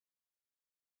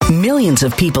Millions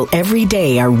of people every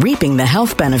day are reaping the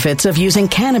health benefits of using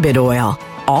cannabis oil,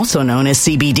 also known as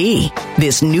CBD.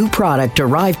 This new product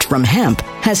derived from hemp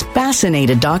has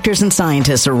fascinated doctors and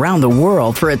scientists around the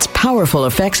world for its powerful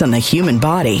effects on the human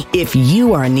body. If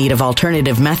you are in need of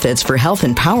alternative methods for health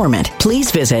empowerment, please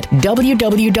visit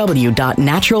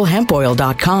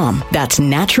www.naturalhempoil.com. That's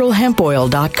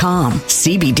naturalhempoil.com.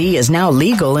 CBD is now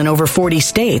legal in over 40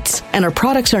 states, and our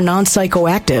products are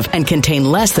non-psychoactive and contain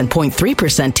less than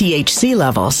 0.3% THC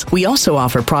levels. We also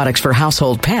offer products for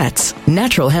household pets.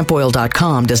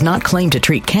 Naturalhempoil.com does not claim to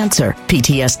treat cancer,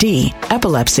 PTSD,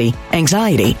 epilepsy,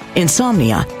 anxiety,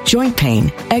 insomnia, joint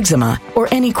pain, eczema, or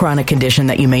any chronic condition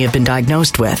that you may have been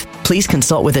diagnosed with. Please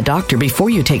consult with a doctor before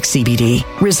you take CBD.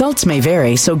 Results may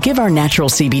vary, so give our natural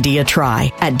CBD a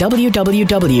try at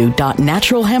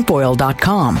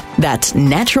www.naturalhempoil.com. That's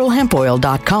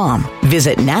naturalhempoil.com.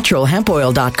 Visit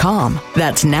naturalhempoil.com.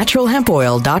 That's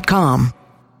naturalhempoil.com.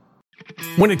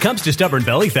 When it comes to stubborn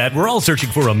belly fat, we're all searching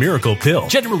for a miracle pill.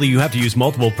 Generally, you have to use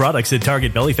multiple products that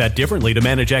target belly fat differently to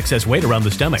manage excess weight around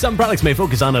the stomach. Some products may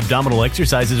focus on abdominal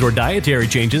exercises or dietary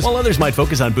changes, while others might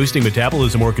focus on boosting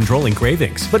metabolism or controlling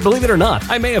cravings. But believe it or not,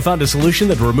 I may have found a solution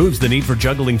that removes the need for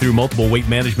juggling through multiple weight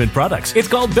management products. It's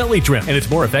called Belly Trim, and it's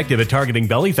more effective at targeting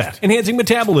belly fat, enhancing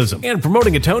metabolism, and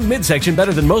promoting a toned midsection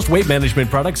better than most weight management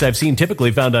products I've seen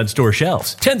typically found on store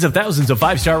shelves. Tens of thousands of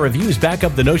 5-star reviews back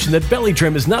up the notion that Belly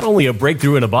Trim is not only a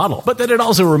breakthrough in a bottle, but that it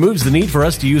also removes the need for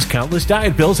us to use countless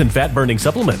diet pills and fat-burning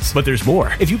supplements. But there's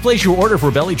more. If you place your order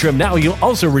for Belly Trim now, you'll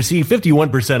also receive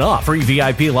 51% off, free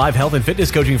VIP live health and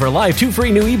fitness coaching for life, 2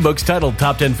 free new ebooks titled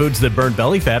Top 10 Foods That Burn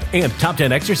Belly Fat and Top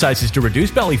 10 Exercises to Reduce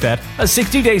Belly Fat, a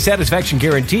 60-day satisfaction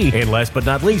guarantee, and last but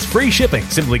not least, free shipping.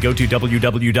 Simply go to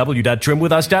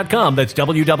www.trimwithus.com. That's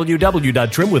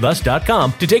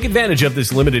www.trimwithus.com to take advantage of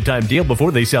this limited time deal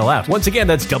before they sell out. Once again,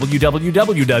 that's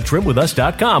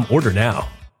www.trimwithus.com. Order now.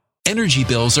 Energy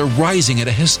bills are rising at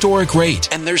a historic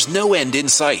rate, and there's no end in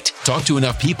sight. Talk to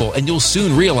enough people, and you'll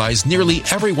soon realize nearly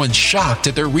everyone's shocked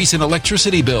at their recent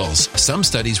electricity bills. Some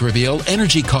studies reveal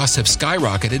energy costs have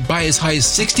skyrocketed by as high as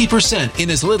 60%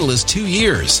 in as little as 2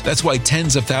 years. That's why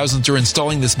tens of thousands are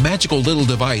installing this magical little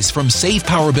device from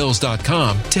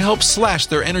SavePowerBills.com to help slash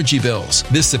their energy bills.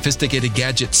 This sophisticated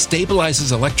gadget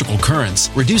stabilizes electrical currents,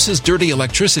 reduces dirty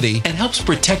electricity, and helps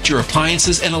protect your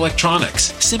appliances and electronics.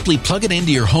 Simply plug it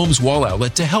into your home's wall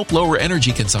outlet to help lower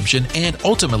energy consumption and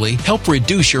ultimately help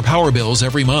reduce your power bills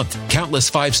every month.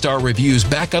 Countless 5-star reviews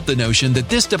back up the notion that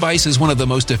this device is one of the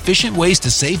most efficient ways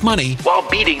to save money while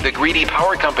beating the greedy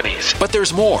power companies. But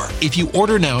there's more. If you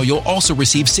order now, you'll also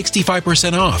receive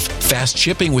 65% off, fast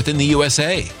shipping within the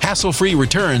USA, hassle-free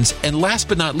returns, and last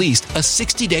but not least, a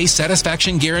 60-day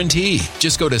satisfaction guarantee.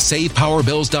 Just go to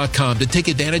SavePowerBills.com to take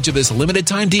advantage of this limited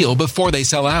time deal before they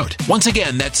sell out. Once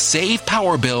again, that's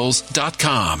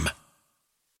SavePowerBills.com.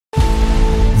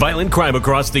 Violent crime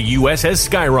across the U.S. has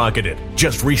skyrocketed.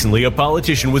 Just recently, a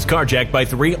politician was carjacked by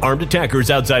 3 armed attackers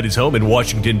outside his home in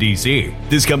Washington, D.C.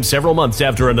 This comes several months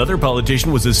after another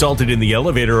politician was assaulted in the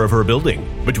elevator of her building.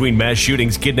 Between mass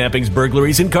shootings, kidnappings,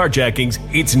 burglaries, and carjackings,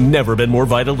 it's never been more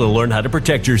vital to learn how to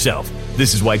protect yourself.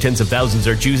 This is why tens of thousands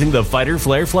are choosing the Fighter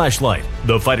Flare flashlight.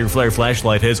 The Fighter Flare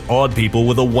flashlight has awed people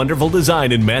with a wonderful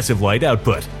design and massive light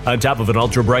output. On top of an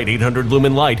ultra-bright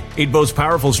 800-lumen light, it boasts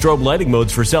powerful strobe lighting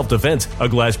modes for self-defense, a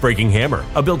glass-breaking hammer,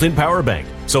 a built-in power bank,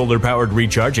 solar-powered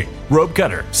recharging, rope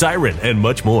cutter, siren, and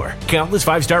much more. Countless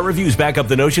 5-star reviews back up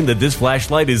the notion that this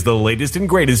flashlight is the latest and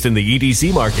greatest in the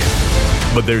EDC market.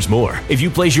 But there's more. If you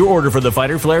place your order for the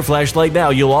Fighter Flare flashlight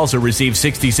now, you'll also receive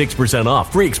 66%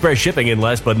 off, free express shipping, and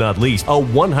last but not least, a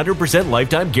 100%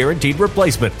 lifetime guaranteed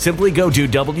replacement. Simply go to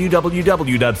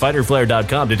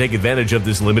www.fighterflare.com to take advantage of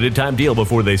this limited time deal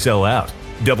before they sell out.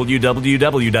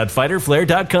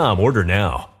 www.fighterflare.com. Order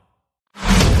now.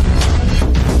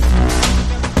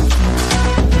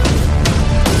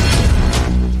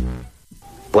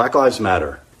 Black Lives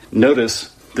Matter.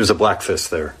 Notice there's a black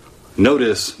fist there.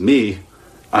 Notice me,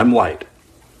 I'm white.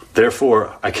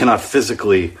 Therefore, I cannot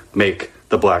physically make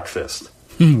the black fist.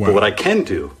 Wow. But what I can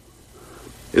do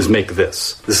is make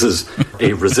this. This is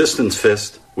a resistance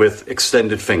fist with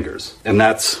extended fingers. And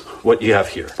that's what you have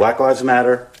here. Black Lives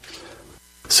Matter.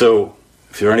 So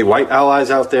if there are any white allies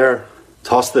out there,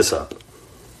 toss this up.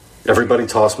 Everybody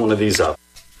toss one of these up.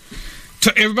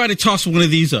 Everybody toss one of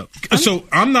these up. So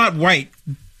I'm not white.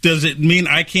 Does it mean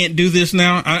I can't do this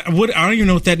now? I don't even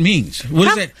know what that means. What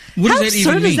does that even mean? How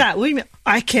absurd is that? What do you mean,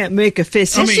 I can't make a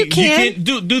fist? Yes, you can. You can't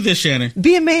do this, Shannon.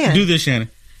 Be a man. Do this, Shannon.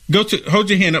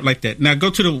 Hold your hand up like that. Now go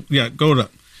it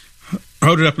up.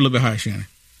 Hold it up a little bit higher, Shannon.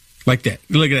 Like that.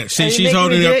 Look at that. See, she's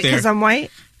holding it up there. Because I'm white?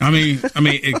 I mean,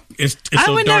 it's I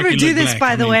so would dark, never you do look this, black.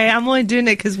 by the way. I'm only doing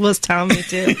it because Will's telling me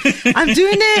to. I'm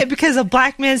doing it because a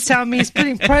black man's telling me he's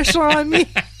putting pressure on me.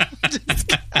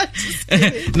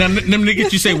 Now, let me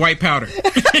get you say white powder.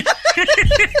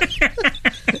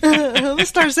 I'm gonna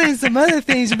start saying some other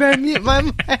things. You better mute my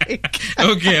mic.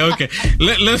 Okay.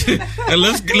 Let's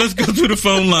go to the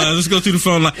phone line. Let's go to the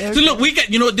phone line. Okay. So look, we got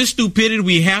this stupidity.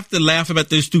 We have to laugh about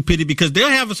this stupidity because they'll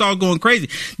have us all going crazy.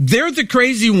 They're the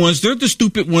crazy ones. They're the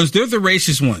stupid ones. They're the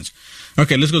racist ones.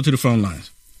 Okay, let's go to the phone lines.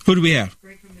 Who do we have?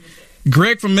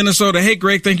 Greg from Minnesota. Hey,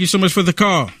 Greg. Thank you so much for the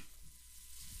call.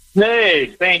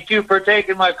 Hey, thank you for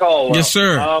taking my call. Will. Yes,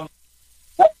 sir.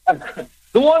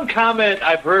 The one comment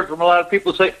I've heard from a lot of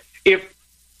people say, if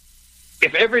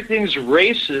everything's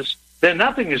racist, then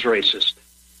nothing is racist.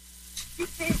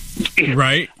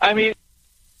 Right. I mean,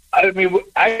 are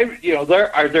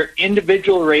there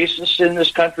individual racists in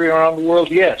this country around the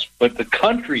world? Yes, but the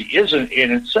country isn't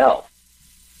in itself,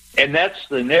 and that's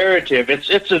the narrative.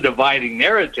 It's a dividing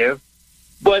narrative,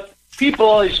 but people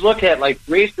always look at like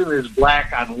racism is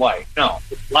black on white. No,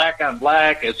 it's black on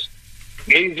black. It's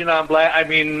Asian on black. I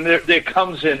mean, it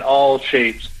comes in all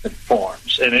shapes and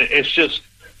forms, and it's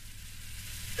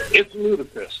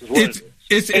ludicrous. Is what it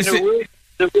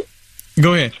is.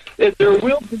 Go ahead.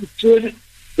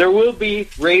 There will be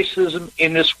racism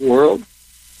in this world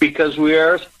because we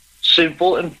are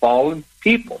sinful and fallen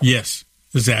people. Yes,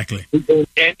 exactly.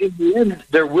 And in the end,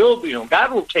 there will be.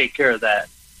 God will take care of that.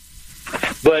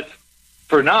 But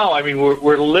for now, I mean,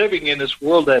 we're living in this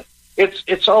world that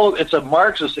it's a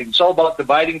Marxist thing. It's all about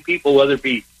dividing people, whether it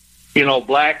be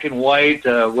black and white,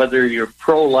 whether you're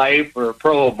pro-life or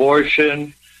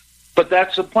pro-abortion. But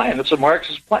that's the plan. It's a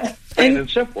Marxist plan, plain and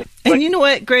simple. And you know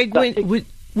what, Greg?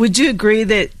 Would you agree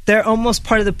that they're almost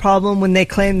part of the problem when they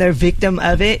claim they're victim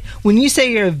of it? When you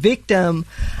say you're a victim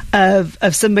of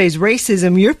somebody's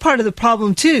racism, you're part of the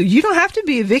problem too. You don't have to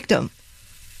be a victim.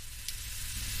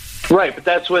 Right, but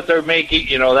that's what they're making.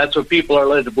 That's what people are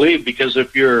led to believe. Because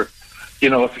if you're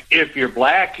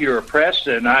black, you're oppressed,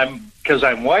 and because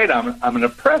I'm white, I'm an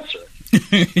oppressor.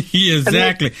 Yeah,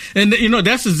 exactly. And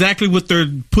that's exactly what they're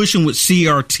pushing with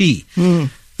CRT.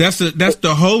 That's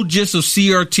the whole gist of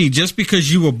CRT. Just because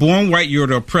you were born white, you're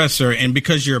the oppressor, and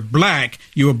because you're black,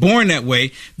 you were born that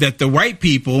way. That the white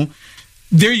people,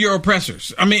 they're your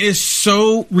oppressors. I mean, it's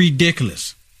so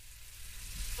ridiculous.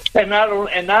 And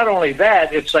not only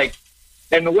that, it's like,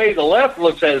 and the way the left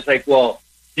looks at it is like, well,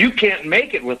 you can't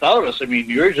make it without us. I mean,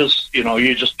 you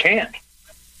just can't.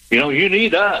 You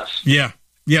need us. Yeah.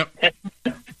 Yep.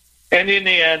 And in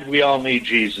the end, we all need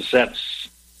Jesus. That's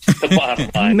the bottom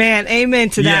line. Man,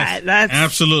 amen to that. Yes, that's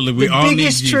absolutely. We all need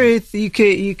Jesus. The biggest truth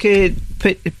you could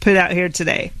put out here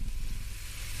today.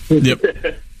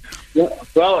 Yep.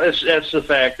 Well, that's the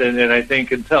fact, and I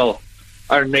think until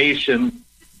our nation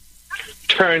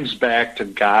turns back to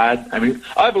God, I mean,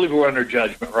 I believe we're under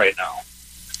judgment right now.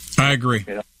 I agree.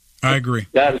 I agree.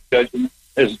 God is judging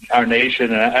our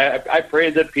nation, and I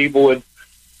pray that people would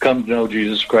come to know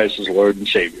Jesus Christ as Lord and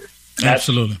Savior.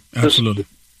 Absolutely.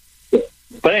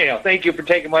 But anyhow, thank you for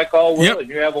taking my call, Will, and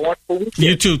you have a wonderful weekend.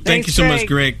 You too. Thank you so much,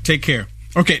 Greg. Take care.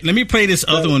 Okay, let me play this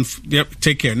other one. Yep,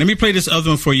 take care. Let me play this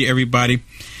other one for you, everybody.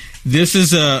 This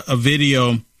is a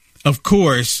video, of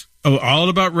course, all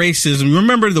about racism.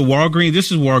 Remember the Walgreens?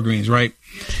 This is Walgreens, right?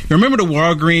 Remember the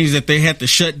Walgreens that they had to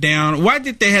shut down? Why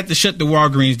did they have to shut the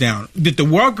Walgreens down? Did the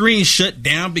Walgreens shut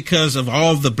down because of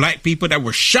all the black people that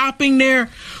were shopping there?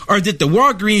 Or did the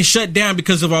Walgreens shut down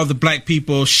because of all the black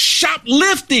people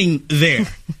shoplifting there?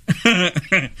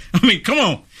 I mean, come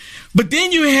on. But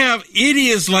then you have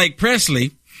idiots like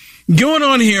Presley going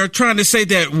on here trying to say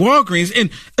that Walgreens, and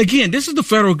again, this is the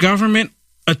federal government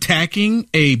attacking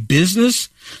a business,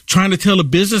 trying to tell a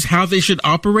business how they should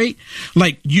operate.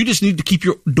 Like, you just need to keep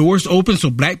your doors open so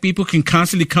black people can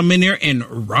constantly come in there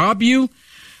and rob you.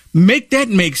 Make that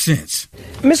make sense.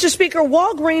 Mr. Speaker,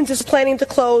 Walgreens is planning to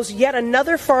close yet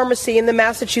another pharmacy in the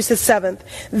Massachusetts 7th,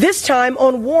 this time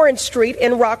on Warren Street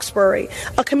in Roxbury,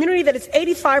 a community that is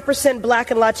 85%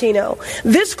 black and Latino.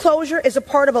 This closure is a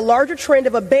part of a larger trend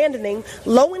of abandoning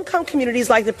low-income communities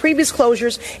like the previous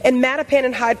closures in Mattapan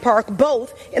and Hyde Park,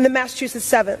 both in the Massachusetts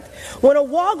 7th. When a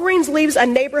Walgreens leaves a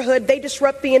neighborhood, they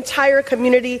disrupt the entire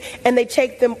community, and they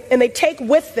take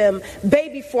with them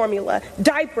baby formula,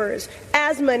 diapers,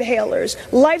 asthma inhalers,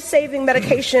 life-saving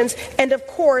medications, and of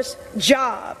course,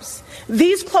 jobs.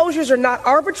 These closures are not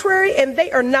arbitrary, and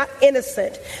they are not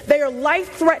innocent. They are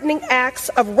life-threatening acts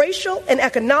of racial and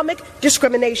economic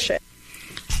discrimination.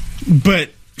 But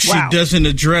She doesn't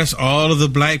address all of the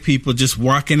black people just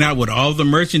walking out with all the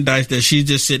merchandise that she's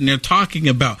just sitting there talking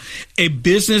about. A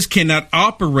business cannot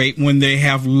operate when they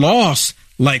have loss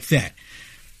like that.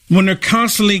 When they're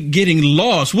constantly getting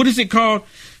lost. What is it called?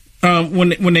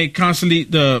 When they constantly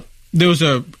there was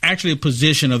actually a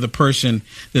position of the person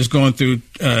that's going through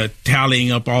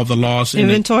tallying up all the loss.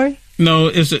 Inventory? No,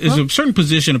 it's a certain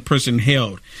position a person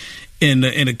held in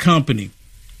a company.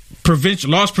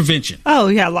 Loss prevention. Oh,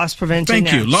 yeah, loss prevention.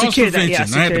 Thank you. Loss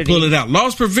prevention. I had to pull it out.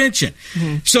 Loss prevention.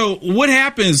 Mm-hmm. So what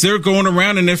happens? They're going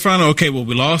around and they're finding, okay, well,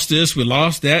 we lost this, we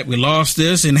lost that, we lost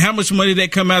this. And how much money did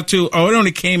that come out to? Oh, it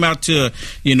only came out to,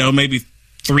 maybe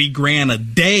 $3,000 a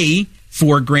day.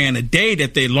 $4,000 a day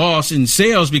that they lost in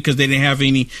sales because they didn't have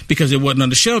any, because it wasn't on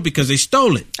the shelf, because they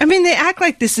stole it. I mean, they act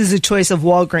like this is a choice of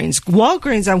Walgreens.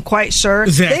 Walgreens, I'm quite sure,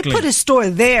 They put a store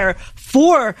there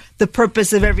for the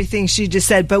purpose of everything she just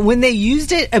said. But when they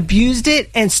used it, abused it,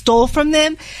 and stole from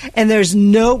them, and there's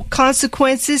no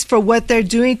consequences for what they're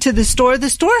doing to the store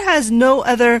has no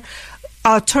other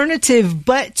alternative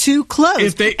but to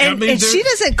close. And she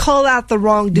doesn't call out the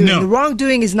wrongdoing. No. The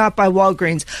wrongdoing is not by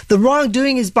Walgreens. The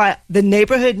wrongdoing is by the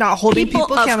neighborhood not holding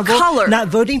people accountable, not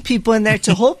voting people in there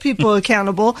to hold people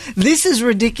accountable. This is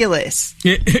ridiculous.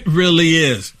 It really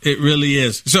is. It really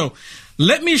is. So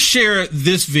let me share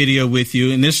this video with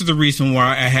you, and this is the reason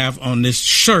why I have on this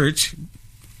shirt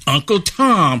Uncle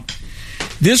Tom.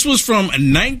 This was from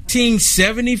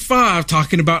 1975,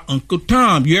 talking about Uncle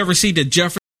Tom. You ever see the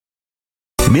Jefferson?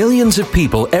 Millions of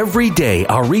people every day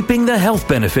are reaping the health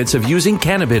benefits of using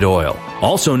cannabis oil,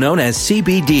 also known as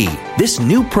CBD. This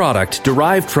new product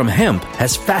derived from hemp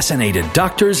has fascinated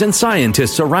doctors and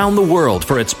scientists around the world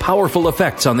for its powerful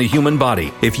effects on the human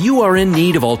body. If you are in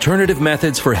need of alternative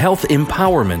methods for health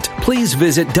empowerment, please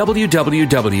visit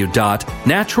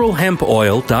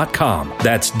www.naturalhempoil.com.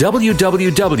 That's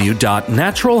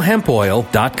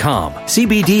www.naturalhempoil.com.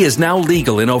 CBD is now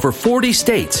legal in over 40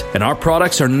 states, and our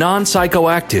products are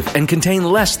non-psychoactive and contain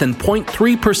less than 0.3%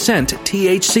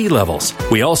 THC levels.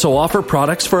 We also offer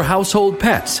products for household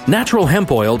pets.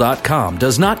 NaturalHempOil.com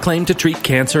does not claim to treat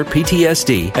cancer,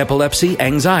 PTSD, epilepsy,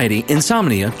 anxiety,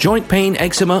 insomnia, joint pain,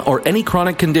 eczema, or any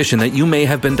chronic condition that you may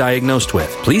have been diagnosed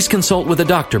with. Please consult with a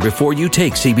doctor before you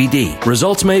take CBD.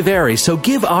 Results may vary, so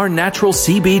give our natural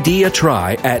CBD a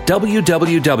try at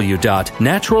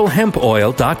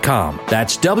www.naturalhempoil.com.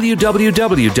 That's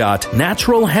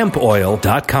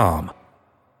www.naturalhempoil.com.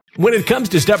 When it comes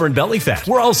to stubborn belly fat,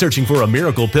 we're all searching for a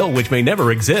miracle pill which may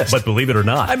never exist. But believe it or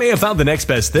not, I may have found the next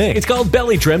best thing. It's called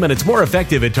Belly Trim, and it's more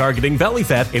effective at targeting belly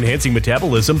fat, enhancing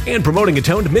metabolism, and promoting a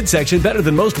toned midsection better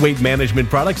than most weight management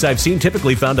products I've seen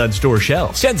typically found on store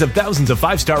shelves. Tens of thousands of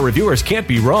 5-star reviewers can't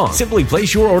be wrong. Simply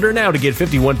place your order now to get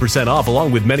 51% off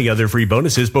along with many other free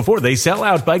bonuses before they sell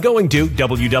out by going to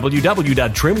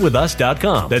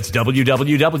www.trimwithus.com. That's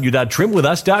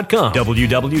www.trimwithus.com.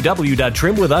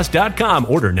 www.trimwithus.com.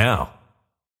 Order now.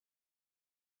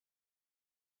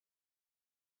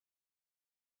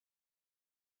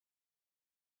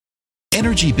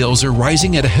 Energy bills are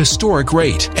rising at a historic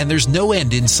rate, and there's no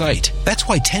end in sight. That's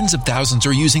why tens of thousands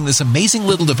are using this amazing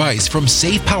little device from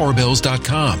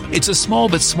SavePowerBills.com. It's a small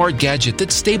but smart gadget that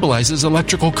stabilizes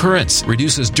electrical currents,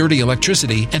 reduces dirty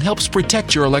electricity, and helps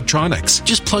protect your electronics.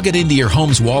 Just plug it into your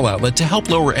home's wall outlet to help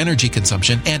lower energy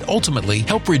consumption and ultimately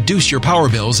help reduce your power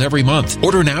bills every month.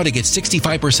 Order now to get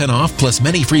 65% off plus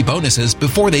many free bonuses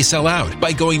before they sell out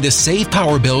by going to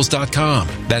SavePowerBills.com.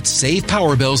 That's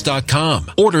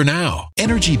SavePowerBills.com. Order now.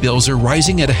 Energy bills are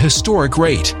rising at a historic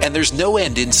rate, and there's no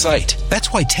end in sight.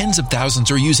 That's why tens of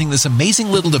thousands are using this amazing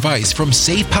little device from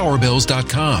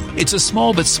SavePowerBills.com. It's a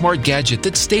small but smart gadget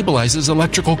that stabilizes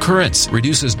electrical currents,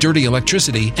 reduces dirty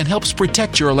electricity, and helps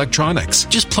protect your electronics.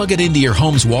 Just plug it into your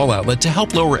home's wall outlet to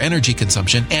help lower energy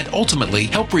consumption and ultimately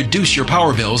help reduce your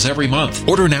power bills every month.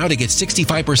 Order now to get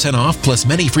 65% off plus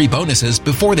many free bonuses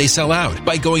before they sell out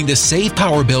by going to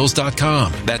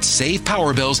SavePowerBills.com. That's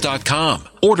SavePowerBills.com.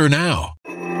 Order now.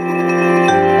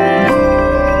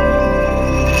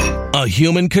 A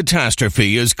human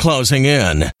catastrophe is closing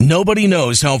in. Nobody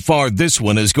knows how far this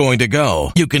one is going to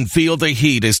go. You can feel the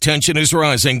heat as tension is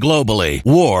rising globally.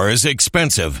 War is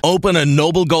expensive. Open a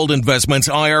Noble Gold Investments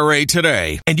IRA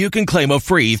today, and you can claim a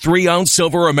free 3-ounce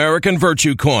silver American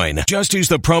Virtue coin. Just use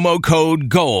the promo code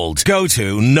GOLD. Go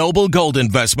to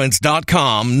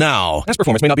noblegoldinvestments.com now. Past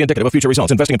performance may not be indicative of future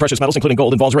results. Investing in precious metals, including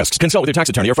gold, involves risks. Consult with your tax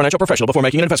attorney or financial professional before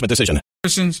making an investment decision.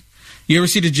 You ever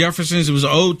see the Jeffersons? It was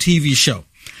an old TV show.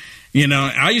 You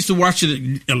know, I used to watch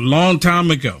it a long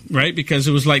time ago, right? Because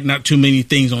it was like not too many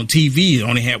things on TV. It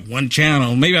only had one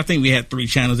channel. Maybe I think we had 3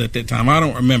 channels at that time. I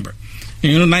don't remember.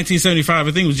 You know, 1975,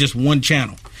 I think it was just one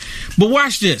channel. But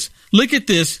watch this. Look at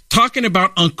this, talking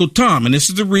about Uncle Tom. And this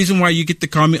is the reason why you get to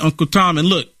call me Uncle Tom. And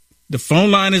look, the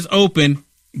phone line is open.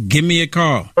 Give me a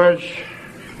call. George,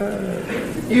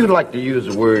 you like to use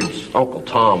the words Uncle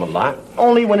Tom a lot,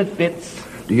 only when it fits.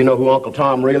 Do you know who Uncle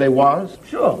Tom really was?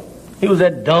 Sure. He was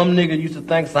that dumb nigga who used to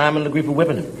thank Simon Legree for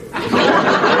whipping him.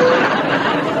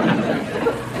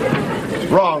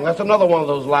 Wrong. That's another one of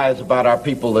those lies about our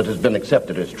people that has been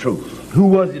accepted as truth. Who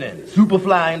was he then?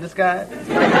 Superfly in disguise?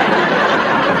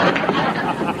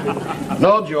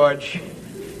 No, George.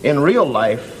 In real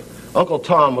life, Uncle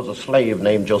Tom was a slave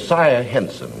named Josiah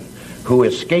Henson, who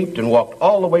escaped and walked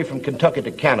all the way from Kentucky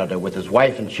to Canada with his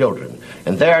wife and children.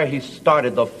 And there he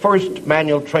started the first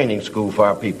manual training school for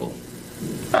our people.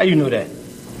 How you know that?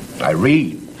 I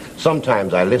read.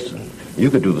 Sometimes I listen. You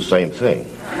could do the same thing.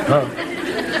 Huh?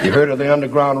 You heard of the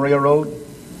Underground Railroad?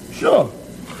 Sure.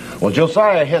 Well,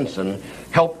 Josiah Henson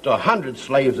helped 100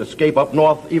 slaves escape up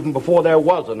north even before there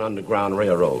was an Underground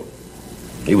Railroad.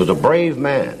 He was a brave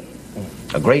man,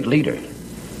 a great leader.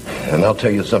 And I'll tell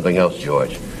you something else,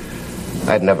 George.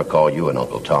 I'd never call you an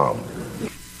Uncle Tom.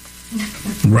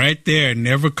 Right there.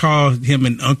 Never call him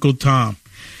an Uncle Tom.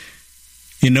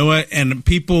 You know what? And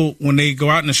people, when they go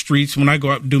out in the streets, when I go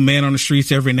out and do Man on the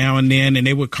Streets every now and then, and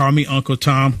they would call me Uncle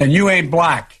Tom. And you ain't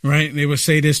black. Right? They would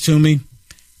say this to me.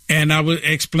 And I would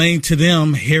explain to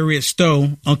them Harriet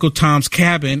Stowe, Uncle Tom's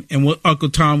cabin, and what Uncle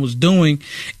Tom was doing.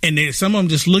 And some of them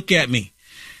just look at me.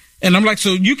 And I'm like,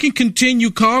 so you can continue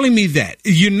calling me that.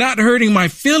 You're not hurting my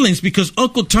feelings, because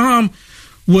Uncle Tom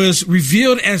was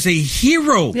revealed as a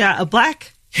hero. Yeah, a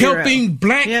black helping hero.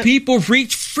 Black people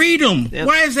reach freedom. Yep.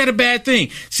 Why is that a bad thing?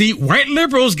 See, white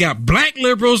liberals got black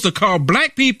liberals to call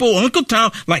black people Uncle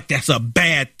Tom like that's a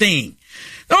bad thing.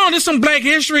 Oh, there's some Black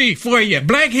History for you.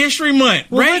 Black History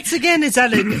Month, well, right? Once again, it's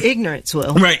out of ignorance,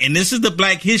 Will. Right, and this is the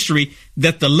Black history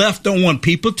that the left don't want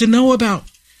people to know about.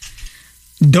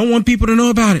 Don't want people to know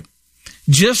about it.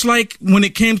 Just like when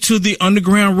it came to the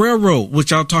Underground Railroad,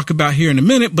 which I'll talk about here in a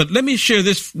minute, but let me share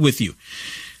this with you.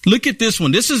 Look at this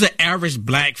one. This is an average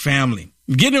black family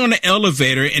getting on the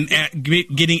elevator and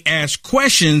getting asked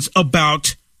questions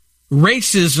about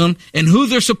racism and who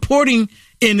they're supporting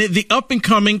in the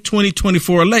up-and-coming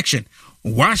 2024 election.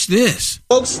 Watch this.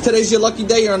 Folks, today's your lucky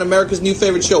day. You're on America's new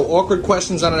favorite show, Awkward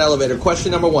Questions on an Elevator.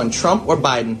 Question number 1, Trump or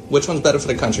Biden? Which one's better for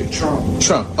the country? Trump.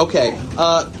 Trump. Okay.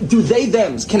 Do they,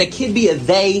 thems? Can a kid be a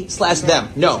they/them?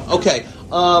 No. Okay.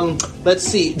 Let's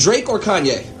see. Drake or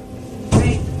Kanye?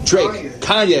 Drake.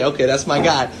 Kanye. Okay, that's my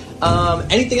guy.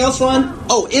 Anything else, Ron?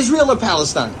 Oh, Israel or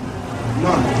Palestine?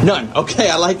 None.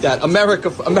 Okay, I like that. America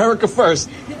first.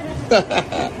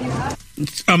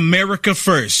 America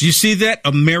first. You see that?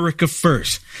 America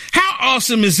first. How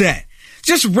awesome is that?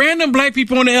 Just random black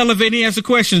people on the elevator answer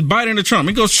questions. Biden or Trump?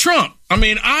 It goes Trump. I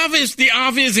mean, the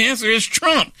obvious answer is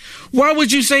Trump. Why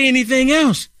would you say anything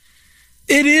else?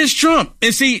 It is Trump.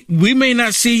 And see, we may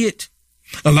not see it.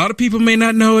 A lot of people may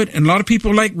not know it. And a lot of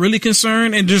people really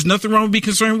concerned. And there's nothing wrong with being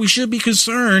concerned. We should be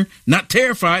concerned, not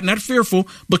terrified, not fearful,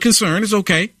 but concerned. It's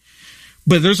okay.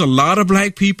 But there's a lot of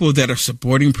black people that are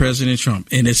supporting President Trump,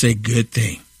 and it's a good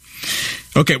thing.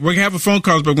 Okay, we're going to have a phone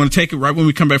call, but we're going to take it right when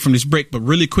we come back from this break. But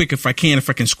really quick, if I can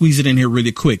squeeze it in here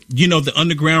really quick. You know, the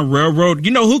Underground Railroad, you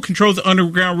know who controls the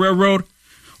Underground Railroad?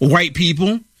 White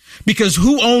people. Because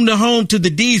who owned the home to the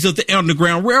deeds of the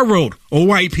Underground Railroad?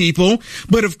 White people.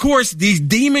 But of course, these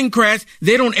Democrats,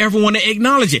 they don't ever want to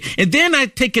acknowledge it. And then I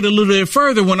take it a little bit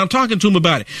further when I'm talking to them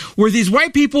about it. Were these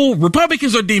white people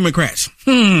Republicans or Democrats?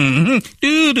 No,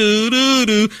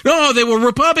 they were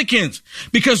Republicans.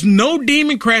 Because no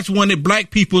Democrats wanted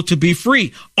black people to be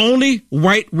free. Only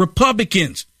white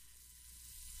Republicans.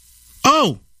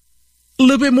 Oh, a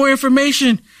little bit more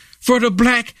information for the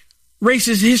Black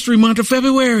Racist History Month of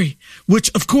February,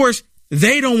 which, of course,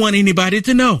 they don't want anybody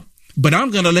to know. But I'm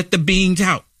going to let the beans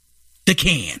out the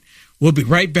can. We'll be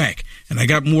right back. And I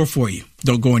got more for you.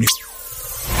 Don't go anywhere.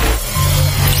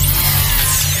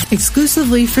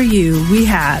 Exclusively for you, we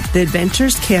have the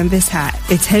Adventures Canvas Hat.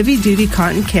 It's heavy-duty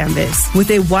cotton canvas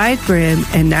with a wide brim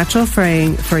and natural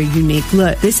fraying for a unique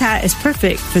look. This hat is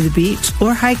perfect for the beach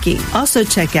or hiking. Also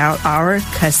check out our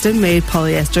custom-made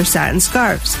polyester satin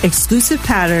scarves. Exclusive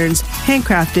patterns,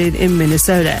 handcrafted in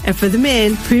Minnesota. And for the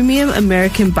men, premium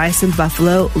American Bison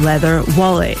Buffalo leather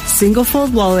wallet.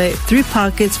 Single-fold wallet, 3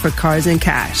 pockets for cards and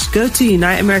cash. Go to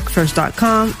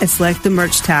UniteAmericaFirst.com and select the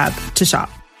merch tab to shop.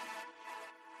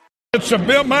 It's a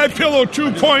My Pillow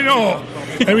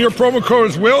 2.0. And your promo code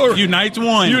is Will or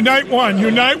Unite1.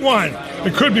 Unite1.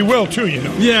 It could be Will too, you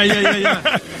know.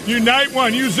 Yeah. Unite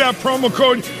One. Use that promo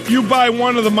code. You buy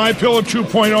one of the MyPillow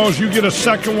 2.0s, you get a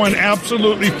second one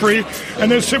absolutely free. And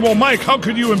then say, well, Mike, how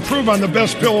could you improve on the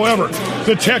best pillow ever?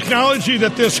 The technology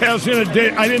that this has in it,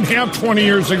 I didn't have 20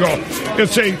 years ago.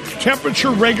 It's a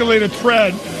temperature-regulated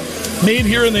thread made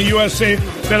here in the USA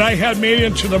that I had made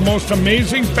into the most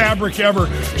amazing fabric ever.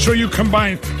 So you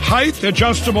combine height,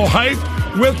 adjustable height,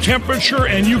 with temperature,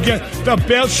 and you get the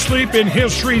best sleep in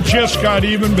history. Just got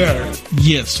even better.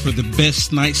 Yes, for the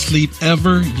best night's sleep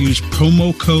ever, use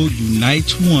promo code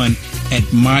UNITES1 at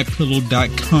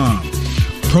MyPillow.com.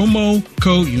 Promo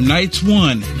code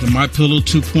UNITES1, the MyPillow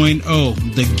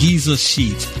 2.0, the Giza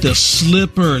sheets, the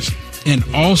slippers, and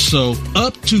also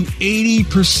up to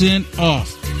 80%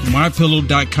 off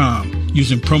MyPillow.com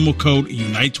using promo code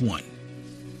UNITES1.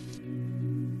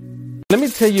 Let me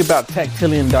tell you about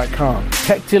Tactilian.com.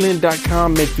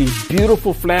 Tactilian.com make these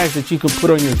beautiful flags that you can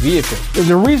put on your vehicle. And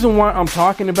the reason why I'm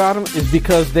talking about them is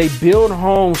because they build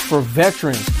homes for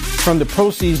veterans from the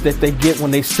proceeds that they get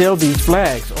when they sell these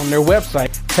flags on their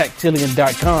website,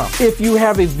 Tactilian.com. If you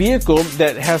have a vehicle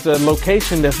that has a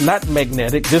location that's not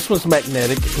magnetic, this one's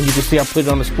magnetic, and you can see I put it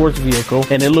on a sports vehicle,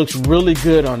 and it looks really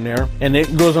good on there, and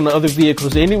it goes on the other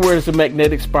vehicles. Anywhere there's a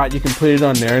magnetic spot, you can put it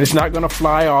on there, and it's not going to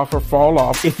fly off or fall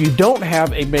off. If you don't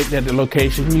have a magnetic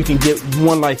location, you can get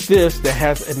one like this that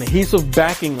has an adhesive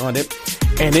backing on it,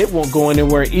 and it won't go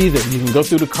anywhere either. You can go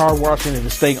through the car wash and it'll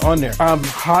stay on there. I'm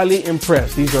highly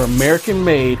impressed. These are American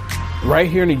made, right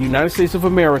here in the United States of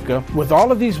America. With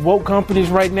all of these woke companies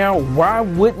right now, why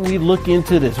wouldn't we look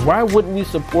into this? Why wouldn't we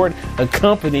support a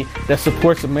company that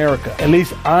supports America? At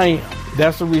least I am.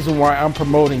 That's the reason why I'm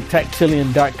promoting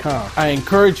Tactilian.com. I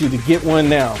encourage you to get one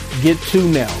now. Get two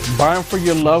now. Buy them for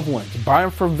your loved ones. Buy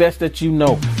them for vets that you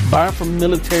know. Buy them for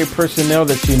military personnel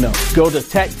that you know. Go to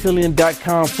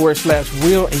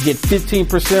Tactilian.com/Will and get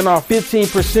 15% off.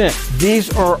 15%. These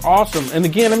are awesome. And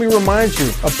again, let me remind you,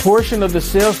 a portion of the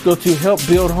sales go to help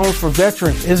build homes for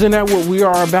veterans. Isn't that what we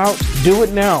are about? Do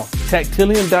it now.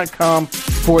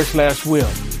 Tactilian.com/Will.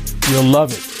 You'll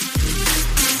love it.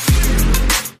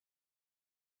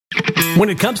 When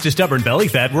it comes to stubborn belly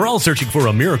fat, we're all searching for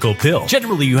a miracle pill.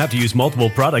 Generally, you have to use multiple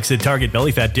products that target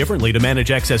belly fat differently to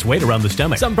manage excess weight around the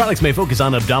stomach. Some products may focus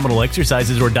on abdominal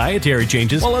exercises or dietary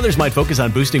changes, while others might focus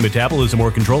on boosting metabolism or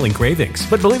controlling cravings.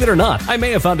 But believe it or not, I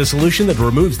may have found a solution that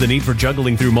removes the need for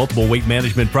juggling through multiple weight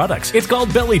management products. It's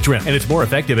called Belly Trim, and it's more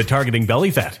effective at targeting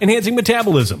belly fat, enhancing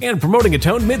metabolism, and promoting a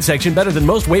toned midsection better than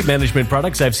most weight management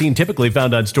products I've seen typically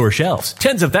found on store shelves.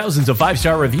 Tens of thousands of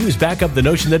 5-star reviews back up the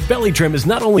notion that Belly Trim is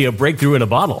not only a breakthrough in a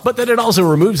bottle, but that it also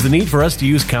removes the need for us to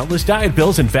use countless diet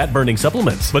pills and fat-burning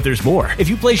supplements. But there's more. If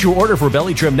you place your order for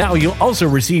Belly Trim now, you'll also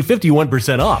receive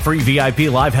 51% off, free VIP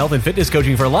live health and fitness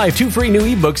coaching for life, 2 free new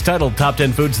ebooks titled Top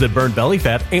 10 Foods That Burn Belly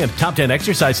Fat and Top 10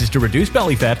 Exercises to Reduce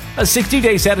Belly Fat, a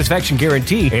 60-day satisfaction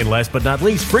guarantee, and last but not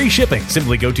least, free shipping.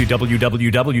 Simply go to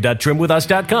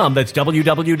www.trimwithus.com. That's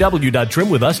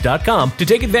www.trimwithus.com to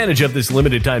take advantage of this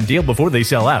limited time deal before they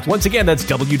sell out. Once again, that's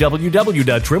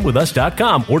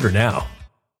www.trimwithus.com. Order now.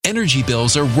 Energy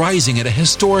bills are rising at a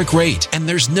historic rate, and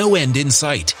there's no end in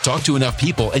sight. Talk to enough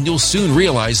people, and you'll soon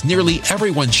realize nearly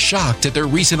everyone's shocked at their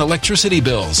recent electricity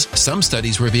bills. Some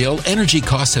studies reveal energy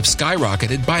costs have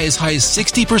skyrocketed by as high as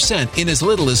 60% in as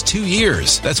little as 2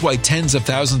 years. That's why tens of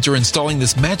thousands are installing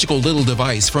this magical little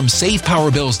device from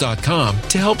SavePowerBills.com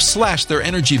to help slash their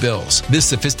energy bills. This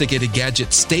sophisticated gadget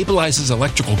stabilizes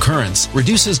electrical currents,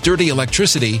 reduces dirty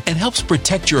electricity, and helps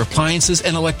protect your appliances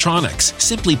and electronics.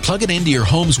 Simply plug it into your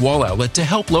home's wall outlet to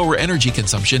help lower energy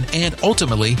consumption and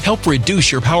ultimately help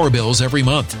reduce your power bills every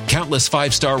month. Countless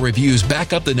 5-star reviews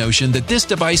back up the notion that this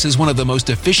device is one of the most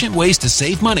efficient ways to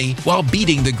save money while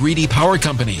beating the greedy power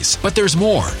companies. But there's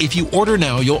more. If you order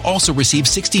now, you'll also receive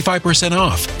 65%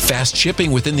 off, fast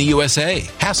shipping within the USA,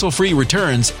 hassle-free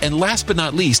returns, and last but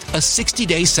not least, a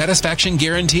 60-day satisfaction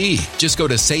guarantee. Just go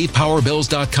to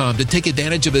SavePowerBills.com to take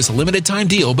advantage of this limited time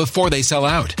deal before they sell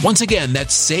out. Once again,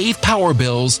 that's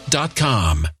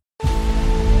SavePowerBills.com.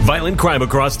 Violent crime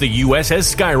across the U.S.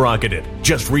 has skyrocketed.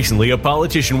 Just recently, a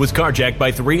politician was carjacked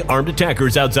by 3 armed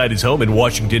attackers outside his home in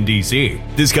Washington, D.C.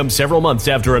 This comes several months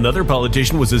after another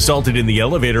politician was assaulted in the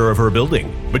elevator of her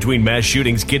building. Between mass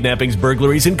shootings, kidnappings,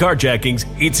 burglaries, and carjackings,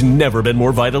 it's never been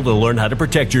more vital to learn how to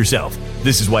protect yourself.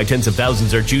 This is why tens of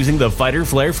thousands are choosing the Fighter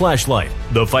Flare flashlight.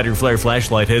 The Fighter Flare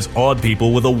flashlight has awed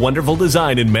people with a wonderful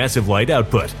design and massive light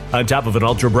output. On top of an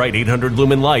ultra-bright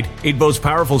 800-lumen light, it boasts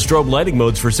powerful strobe lighting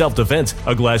modes for self-defense,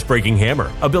 a glass-breaking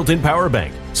hammer, a built-in power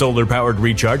bank, solar-powered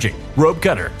recharging, rope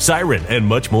cutter, siren, and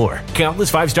much more.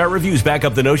 Countless 5-star reviews back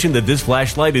up the notion that this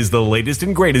flashlight is the latest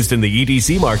and greatest in the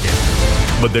EDC market.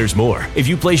 But there's more. If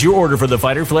you place your order for the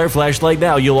Fighter Flare flashlight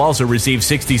now, you'll also receive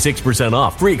 66%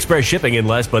 off, free express shipping, and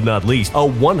last but not least, a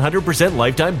 100%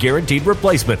 lifetime guaranteed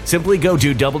replacement. Simply go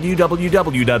to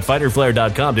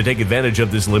www.fighterflare.com to take advantage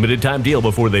of this limited time deal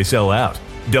before they sell out.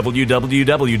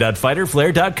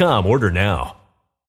 www.fighterflare.com. Order now.